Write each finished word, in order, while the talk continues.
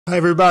Hi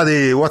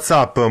everybody, what's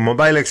up?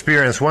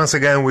 MobileExperience once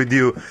again with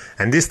you,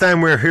 and this time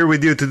we're here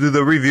with you to do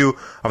the review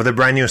of the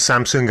brand new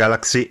Samsung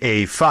Galaxy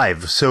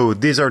A5. So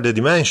these are the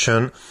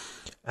dimensions,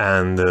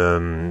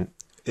 and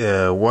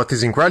what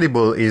is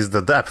incredible is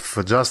the depth,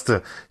 just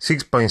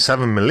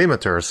 6.7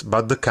 millimeters,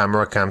 but the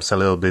camera comes a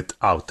little bit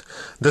out.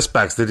 The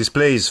specs: the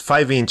display is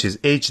 5 inches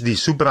HD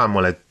Super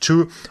AMOLED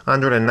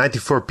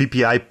 294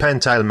 ppi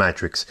Pentile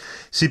matrix.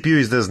 CPU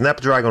is the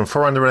Snapdragon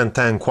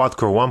 410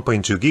 quad-core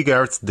 1.2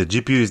 GHz. The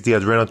GPU is the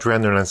Adreno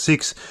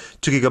 306,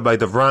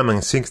 2GB of RAM and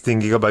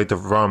 16GB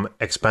of ROM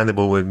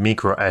expandable with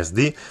micro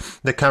SD.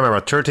 The camera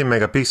 13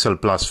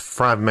 megapixel plus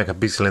 5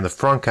 megapixel in the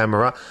front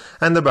camera,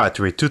 and the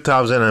battery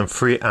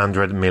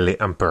 2300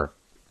 milliampere.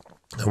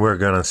 We're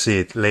gonna see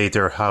it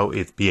later how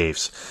it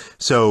behaves.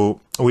 So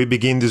we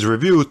begin this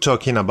review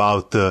talking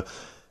about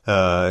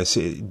this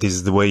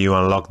is the way you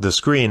unlock the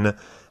screen.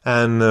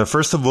 And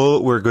first of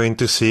all, we're going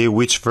to see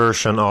which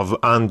version of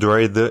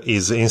Android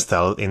is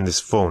installed in this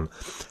phone.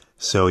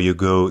 So you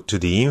go to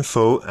the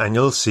info and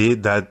you'll see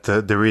that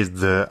there is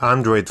the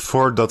Android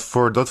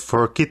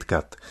 4.4.4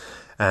 KitKat.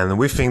 And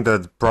we think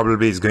that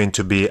probably is going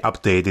to be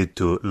updated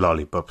to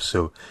Lollipop.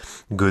 So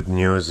good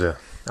news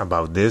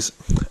about this.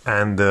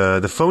 And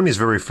the phone is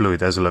very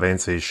fluid, as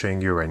Lorenzo is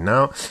showing you right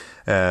now.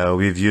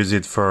 We've used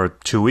it for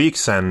 2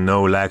 weeks and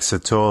no lags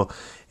at all.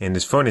 And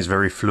this phone is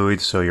very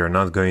fluid, so you're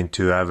not going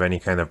to have any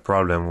kind of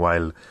problem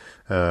while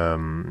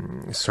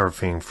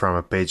surfing from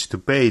a page to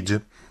page.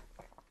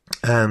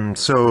 And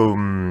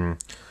so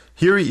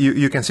here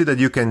you can see that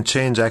you can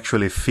change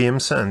actually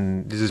themes,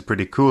 and this is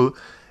pretty cool.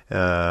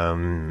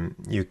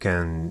 You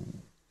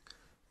can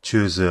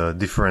choose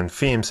different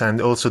themes,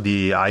 and also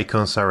the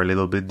icons are a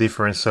little bit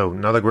different, so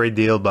not a great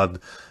deal,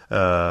 but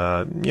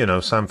you know,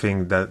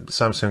 something that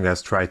Samsung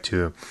has tried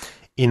to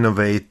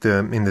innovate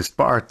in this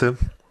part.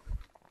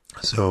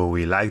 So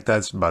we like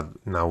that, but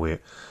now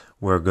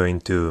we're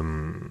going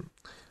to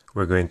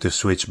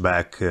switch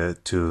back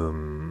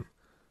to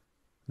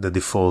the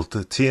default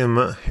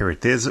theme. Here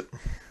it is.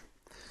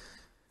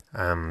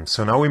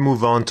 So now we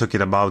move on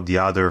talking about the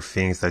other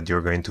things that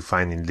you're going to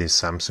find in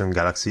this Samsung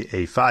Galaxy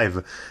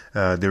A5.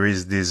 There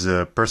is this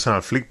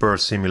personal flipper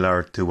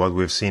similar to what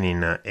we've seen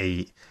in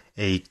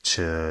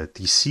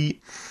HTC.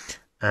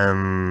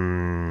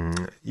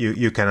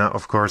 You can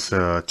of course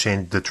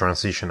change the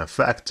transition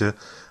effect,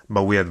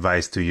 but we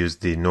advise to use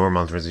the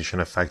normal transition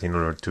effect in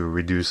order to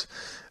reduce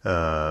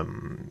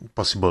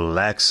possible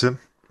lags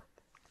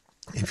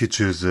if you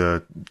choose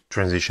a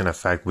transition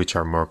effect which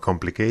are more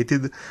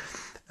complicated.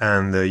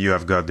 And you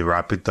have got the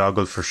rapid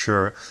toggle for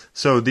sure.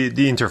 So the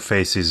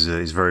interface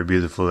is very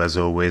beautiful as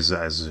always,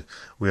 as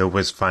we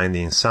always find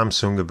in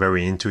Samsung,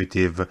 very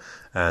intuitive,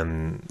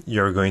 and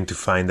you're going to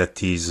find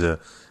that is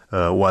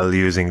while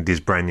using this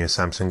brand new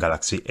Samsung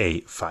Galaxy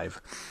A5.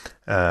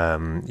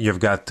 You've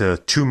got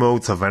 2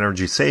 modes of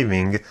energy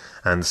saving,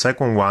 and the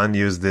second one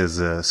uses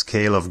this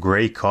scale of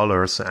gray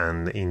colors,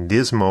 and in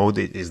this mode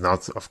it is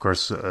not, of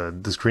course,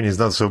 the screen is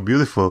not so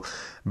beautiful,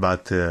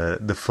 but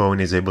the phone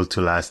is able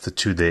to last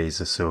 2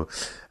 days. So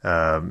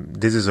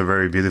this is a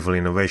very beautiful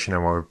innovation in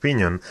our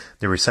opinion.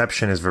 The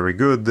reception is very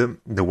good, the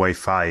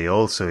Wi-Fi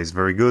also is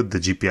very good, the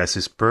GPS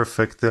is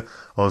perfect.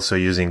 Also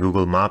using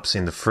Google Maps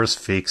in the first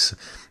fix,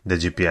 the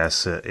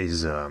GPS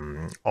is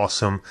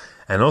awesome,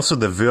 and also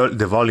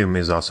the volume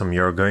is awesome.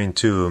 You're going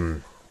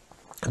to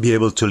be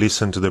able to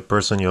listen to the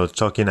person you're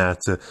talking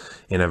at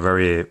in a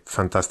very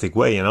fantastic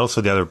way, and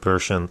also the other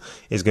person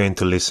is going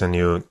to listen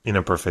you in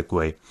a perfect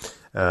way.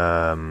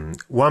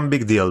 One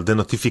big deal: the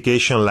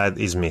notification LED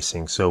is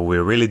missing. So we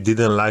really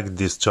didn't like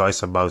this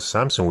choice about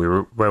Samsung. We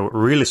were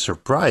really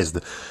surprised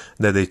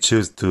that they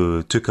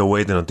took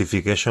away the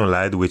notification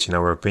LED, which in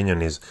our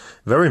opinion is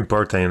very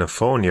important in a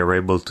phone. You're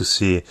able to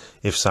see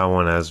if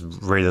someone has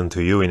written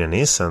to you in an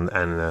instant,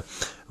 and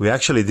we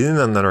actually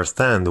didn't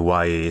understand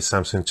why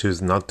Samsung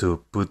chose not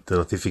to put the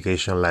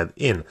notification LED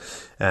in.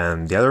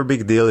 And the other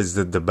big deal is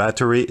that the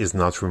battery is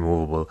not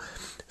removable.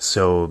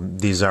 So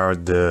these are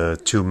the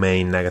 2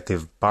 main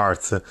negative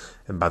parts,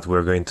 but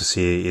we're going to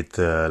see it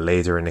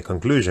later in the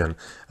conclusion.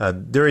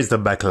 There is the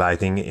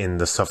backlighting in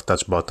the soft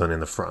touch button in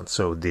the front,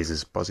 so this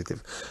is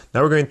positive.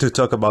 Now we're going to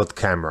talk about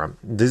camera.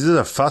 This is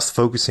a fast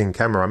focusing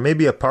camera,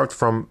 maybe apart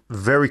from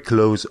very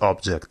close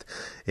object.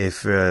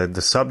 If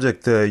the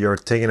subject you're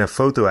taking a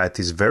photo at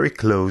is very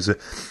close,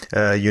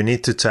 you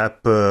need to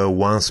tap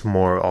once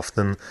more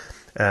often.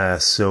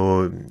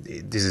 So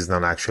this is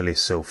not actually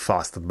so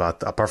fast,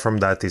 but apart from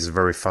that, it's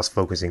very fast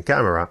focusing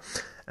camera,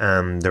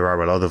 and there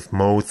are a lot of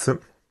modes,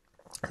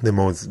 the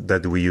modes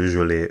that we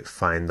usually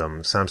find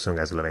on Samsung,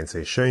 as Lorenzo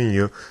is showing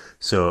you,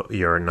 so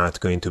you're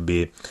not going to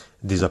be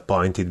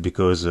disappointed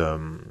because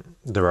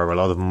there are a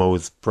lot of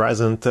modes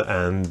present,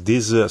 and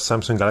this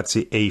Samsung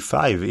Galaxy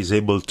A5 is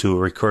able to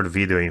record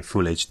video in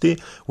Full HD,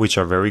 which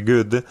are very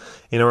good.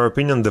 In our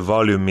opinion, the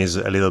volume is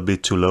a little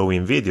bit too low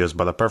in videos,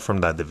 but apart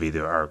from that, the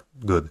video are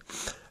good.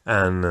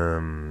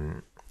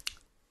 And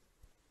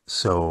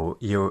so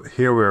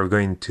here we are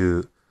going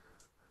to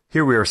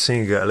Here we are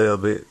seeing a little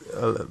bit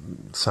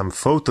some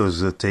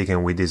photos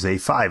taken with this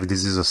A5.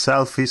 This is a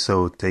selfie,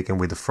 so taken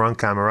with the front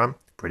camera,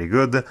 pretty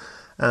good.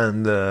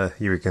 And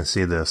here you can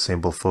see the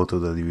simple photo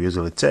that you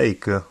usually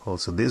take,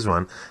 also this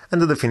one.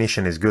 And the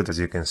definition is good, as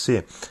you can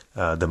see.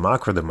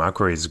 The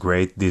macro is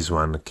great. This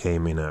one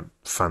came in a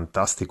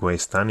fantastic way,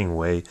 stunning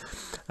way.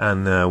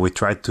 And we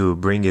tried to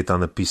bring it on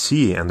the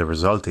PC, and the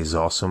result is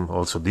awesome.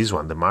 Also this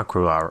one, the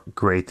macro are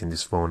great in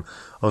this phone.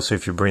 Also,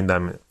 if you bring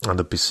them on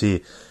the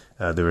PC,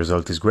 the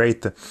result is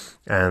great.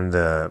 And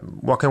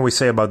what can we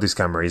say about this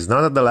camera? It's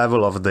not at the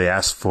level of the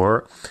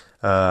S4,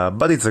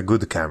 but it's a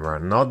good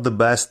camera. Not the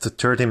best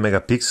 13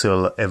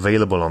 megapixel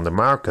available on the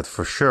market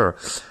for sure,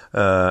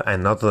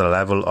 and not at the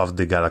level of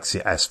the Galaxy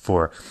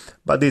S4,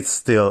 but it's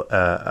still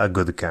a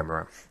good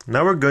camera.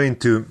 Now we're going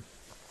to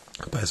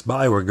pass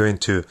by, we're going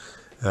to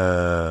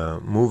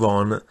move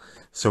on.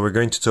 So we're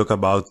going to talk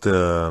about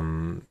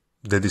the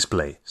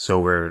display. So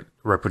we're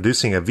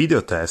reproducing a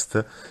video test,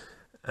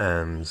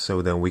 and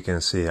so then we can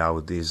see how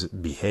this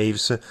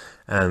behaves.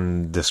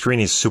 And the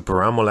screen is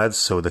Super AMOLED,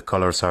 so the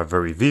colors are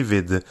very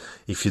vivid.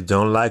 If you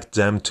don't like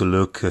them to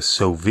look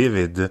so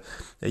vivid,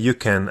 you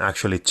can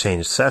actually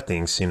change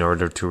settings in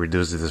order to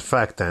reduce this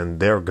effect,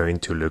 and they're going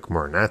to look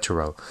more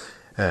natural,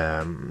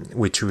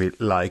 which we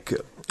like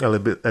a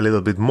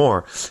little bit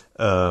more.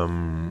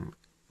 The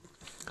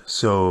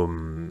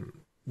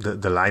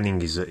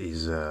lighting is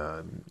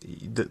the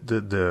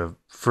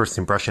first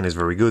impression is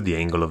very good. The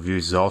angle of view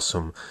is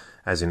awesome,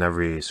 as in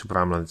every Super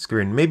AMOLED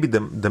screen. Maybe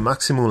the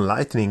maximum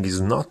lighting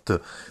is not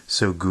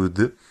so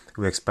good.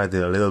 We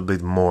expected a little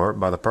bit more,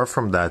 but apart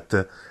from that,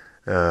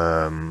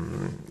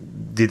 the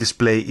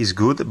display is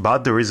good.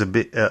 But there is a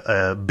big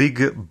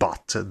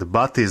but. The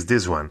but is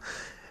this one.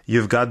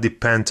 You've got the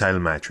pentile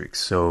matrix,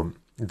 so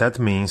that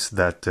means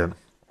that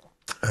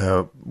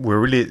we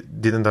really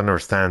didn't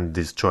understand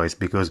this choice,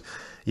 because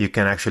you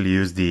can actually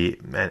use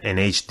an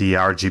HD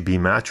RGB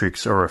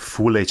matrix or a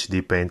full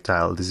HD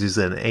pentile. This is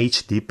an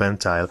HD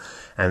pentile,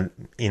 and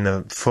in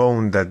a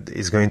phone that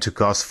is going to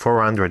cost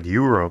 400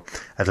 euro,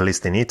 at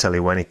least in Italy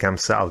when it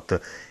comes out,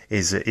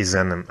 we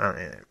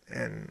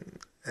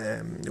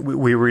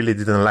really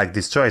didn't like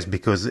this choice,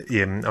 because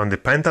on the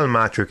pentile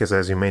matrix,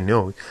 as you may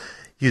know,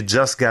 you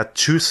just got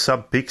 2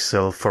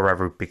 sub-pixels for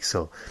every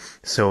pixel.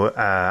 So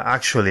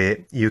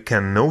actually, you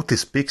can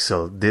notice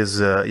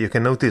you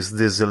can notice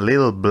this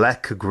little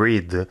black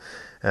grid,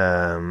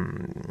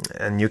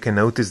 and you can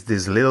notice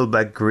this little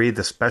black grid,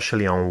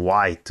 especially on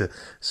white.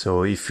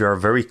 So if you are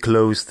very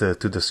close to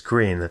the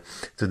screen,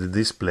 to the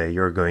display,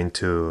 you're going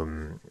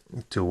to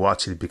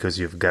watch it, because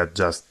you've got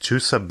just 2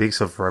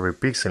 sub-pixels for every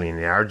pixel. In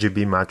the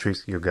RGB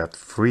matrix, you got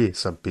 3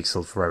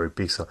 sub-pixels for every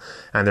pixel,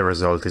 and the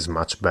result is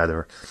much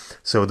better.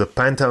 So the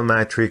pentile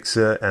matrix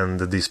and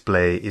the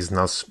display is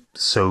not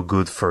so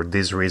good for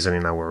this reason,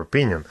 in our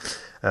opinion.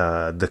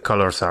 The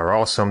colors are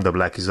awesome, the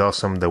black is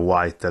awesome, the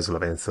white, as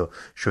Lorenzo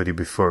showed you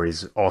before,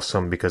 is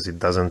awesome because it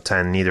doesn't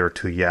tend neither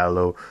to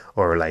yellow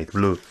or light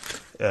blue.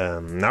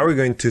 Now we're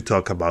going to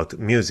talk about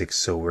music,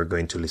 so we're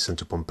going to listen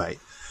to Pompeii.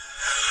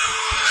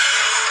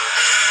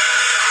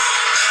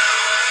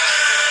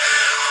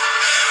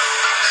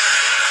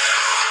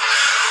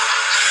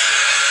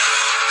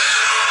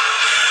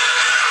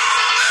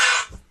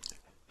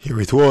 Here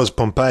it was,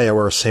 Pompeii,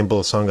 our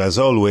simple song as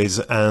always.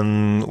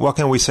 And what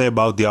can we say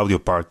about the audio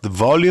part? The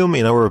volume,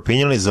 in our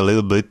opinion, is a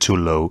little bit too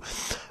low.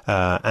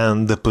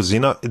 And the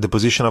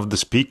position of the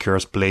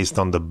speakers placed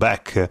on the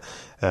back,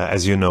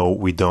 as you know,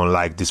 we don't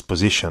like this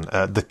position.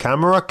 The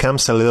camera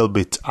comes a little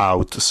bit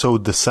out, so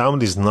the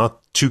sound is not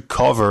too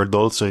covered,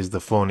 also if the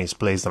phone is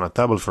placed on a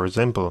table, for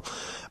example.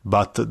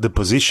 But the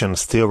position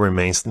still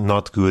remains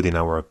not good, in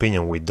our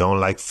opinion. We don't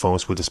like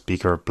phones with the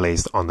speaker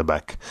placed on the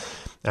back.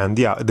 And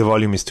yeah, the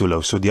volume is too low,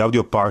 so the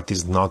audio part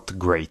is not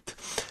great.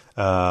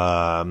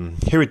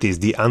 Here it is,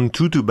 the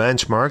Antutu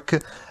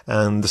benchmark,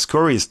 and the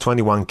score is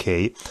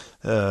 21K.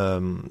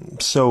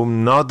 So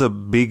not a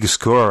big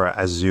score,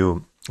 as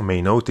you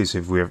may notice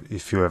if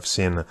you have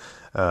seen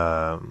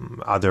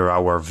other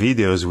our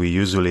videos. We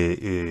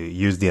usually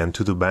use the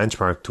Antutu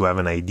benchmark to have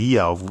an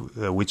idea of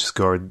which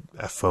score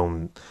a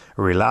phone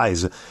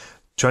relies.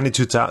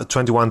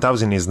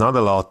 21,000 is not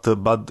a lot,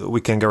 but we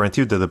can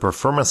guarantee that the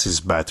performance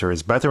is better.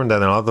 It's better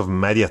than a lot of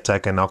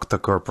MediaTek and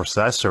octa-core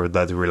processor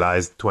that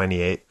relies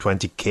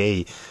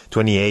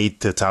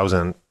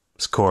 28,000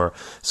 score.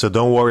 So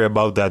don't worry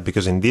about that,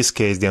 because in this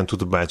case the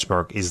Antutu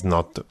benchmark is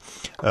not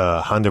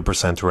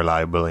 100%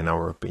 reliable, in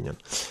our opinion.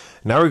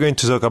 Now we're going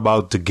to talk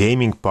about the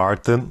gaming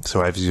part.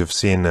 So as you've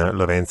seen,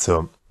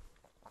 Lorenzo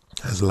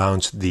has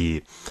launched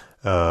the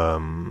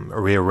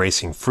Real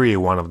Racing 3,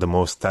 one of the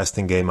most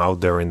testing game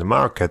out there in the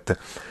market.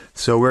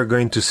 So we're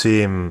going to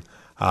see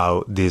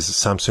how this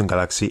Samsung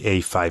Galaxy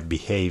A5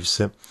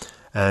 behaves.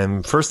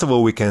 And first of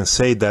all, we can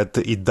say that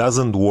it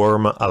doesn't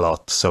warm a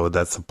lot, so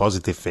that's a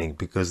positive thing,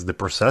 because the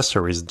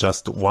processor is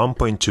just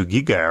 1.2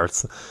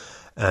 gigahertz,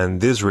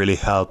 and this really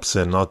helps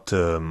not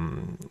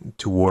to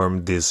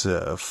warm this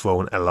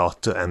phone a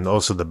lot, and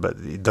also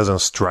it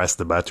doesn't stress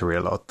the battery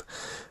a lot.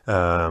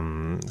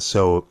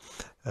 So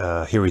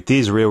Here it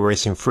is, Real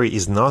Racing 3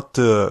 is not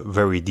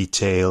very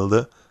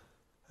detailed.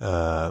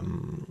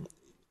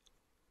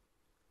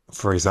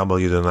 For example,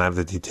 you don't have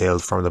the detail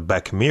from the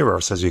back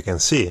mirrors, as you can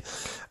see.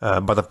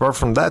 But apart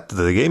from that,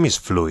 the game is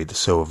fluid,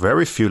 so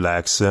very few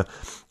lags. This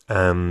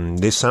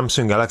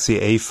Samsung Galaxy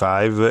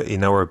A5,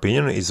 in our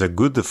opinion, is a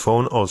good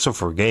phone also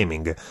for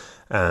gaming.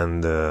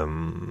 And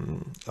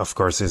of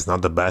course, it's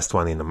not the best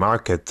one in the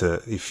market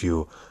if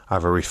you are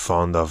very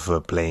fond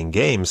of playing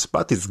games,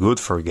 but it's good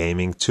for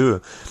gaming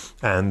too.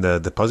 And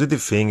the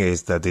positive thing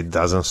is that it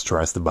doesn't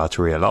stress the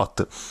battery a lot.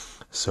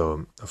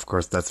 So, of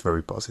course, that's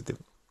very positive.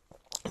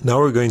 Now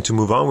we're going to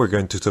move on. We're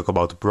going to talk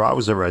about the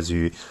browser as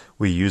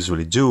we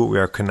usually do. We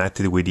are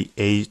connected with the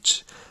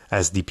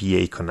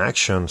HSDPA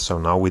connection, so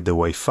now with the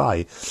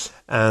Wi-Fi.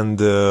 And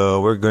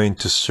we're going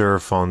to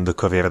surf on the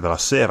Corriere della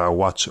Sera,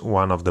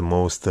 one of the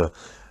most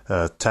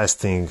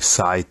testing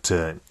site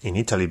in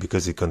Italy,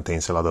 because it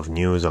contains a lot of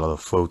news, a lot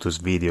of photos,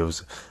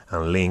 videos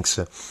and links.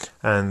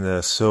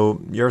 And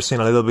so you're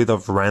seeing a little bit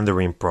of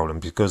rendering problem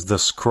because the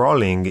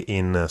scrolling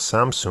in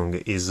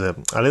Samsung is a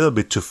little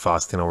bit too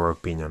fast in our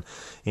opinion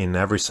in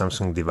every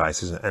Samsung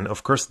devices. And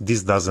of course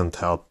this doesn't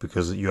help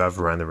because you have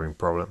rendering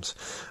problems.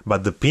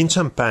 But the pinch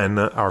and pan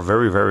are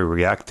very, very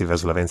reactive,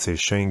 as Lavenza is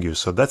showing you,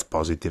 so that's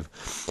positive.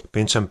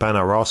 Pinch and pan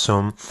are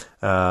awesome.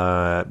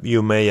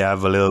 You may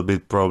have a little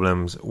bit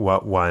problems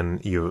when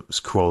you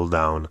scroll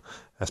down,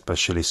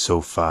 especially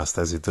so fast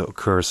as it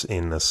occurs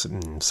in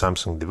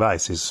Samsung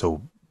devices,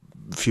 so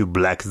few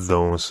black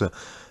zones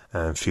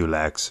and few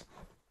lags.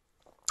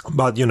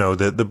 But you know,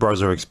 the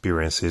browser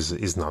experience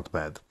is not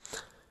bad.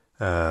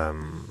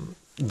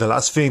 The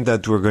last thing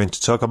that we're going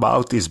to talk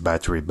about is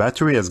battery.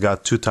 Battery has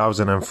got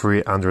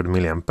 2300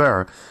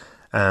 milliampere.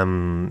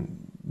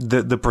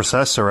 The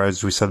processor,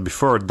 as we said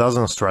before,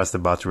 doesn't stress the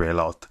battery a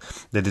lot.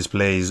 The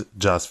display is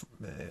just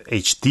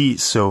HD,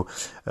 so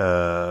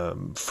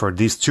for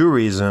these two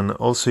reasons,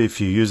 also if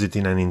you use it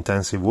in an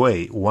intensive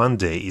way, 1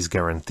 day is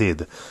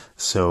guaranteed.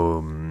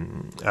 So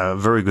a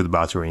very good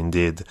battery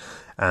indeed.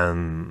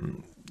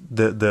 And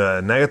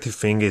the negative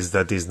thing is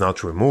that it's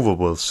not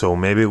removable, so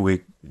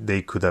maybe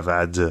they could have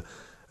had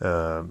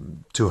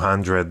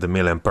 200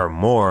 milliampere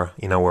more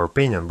in our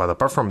opinion, but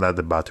apart from that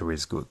the battery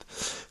is good.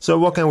 So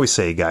what can we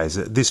say, guys?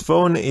 This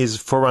phone is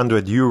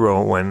 400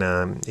 euro when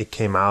it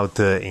came out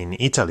in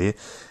Italy,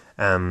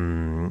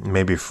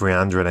 maybe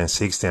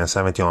 360 and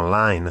 70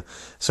 online,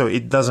 so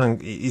it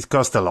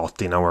costs a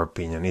lot in our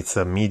opinion. It's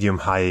a medium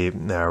high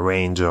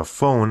range of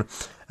phone,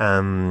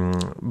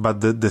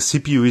 but the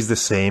CPU is the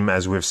same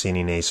as we've seen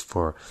in Ace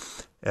 4,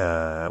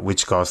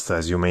 which costs,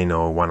 as you may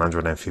know,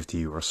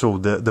 150 euros. So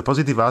the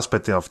positive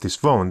aspect of this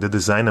phone, the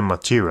design and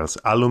materials,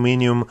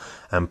 aluminium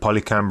and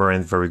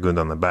polycarbonate, very good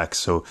on the back.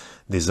 So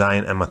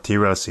design and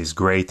materials is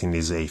great in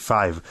this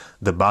A5.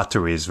 The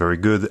battery is very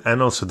good,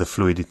 and also the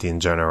fluidity in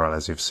general,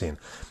 as you've seen.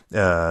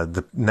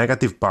 The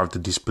negative part, the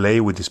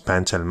display with this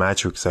Pentel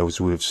matrix,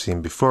 as we've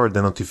seen before,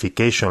 the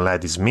notification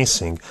LED is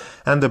missing,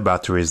 and the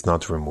battery is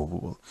not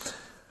removable.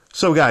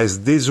 So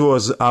guys, this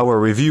was our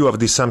review of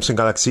the Samsung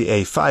Galaxy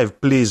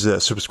A5. Please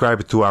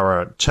subscribe to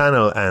our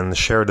channel and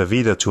share the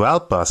video to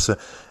help us,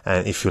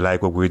 and if you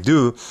like what we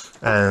do,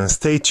 and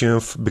stay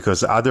tuned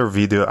because other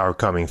videos are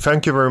coming.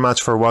 Thank you very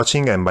much for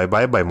watching, and bye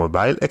bye by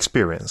Mobile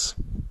Experience.